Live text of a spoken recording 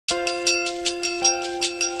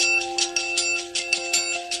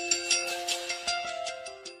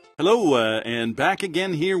Hello, and back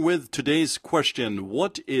again here with today's question.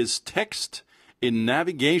 What is text in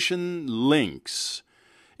navigation links?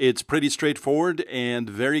 It's pretty straightforward and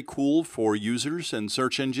very cool for users and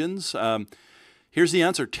search engines. Here's the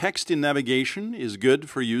answer. Text in navigation is good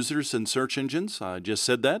for users and search engines. I just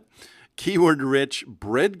said that. Keyword-rich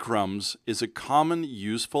breadcrumbs is a common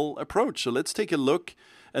useful approach. So let's take a look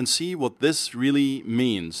and see what this really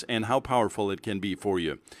means and how powerful it can be for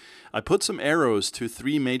you. I put some arrows to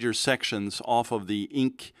three major sections off of the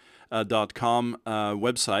Inc.com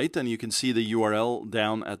website, and you can see the URL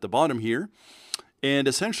down at the bottom here. And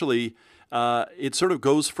essentially, it sort of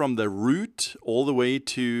goes from the root all the way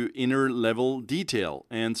to inner level detail.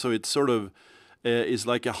 And so it sort of is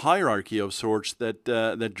like a hierarchy of sorts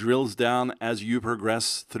that drills down as you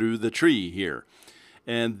progress through the tree here.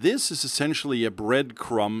 And this is essentially a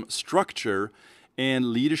breadcrumb structure,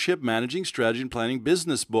 and Leadership, Managing, Strategy, and Planning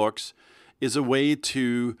business books is a way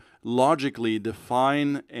to logically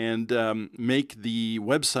define and make the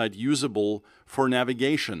website usable for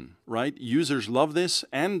navigation, right? Users love this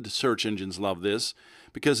and search engines love this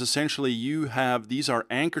because essentially you have, these are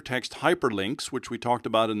anchor text hyperlinks, which we talked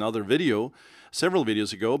about in another video, several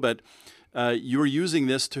videos ago, but you're using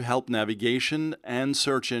this to help navigation and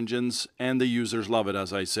search engines, and the users love it,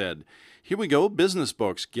 as I said. Here we go, business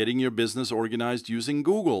books, getting your business organized using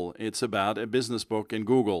Google. It's about a business book in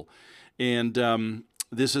Google. And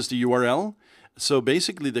this is the URL. So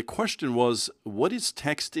basically the question was, what is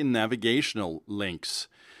text in navigational links?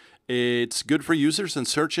 It's good for users and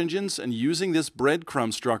search engines, and using this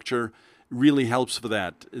breadcrumb structure really helps for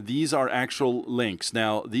that. These are actual links.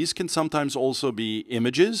 Now, these can sometimes also be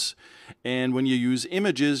images, and when you use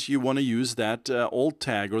images, you want to use that alt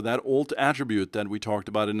tag or that alt attribute that we talked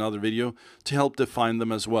about in another video to help define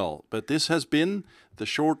them as well. But this has been the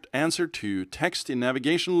short answer to text in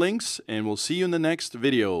navigation links, and we'll see you in the next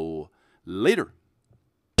video. Later.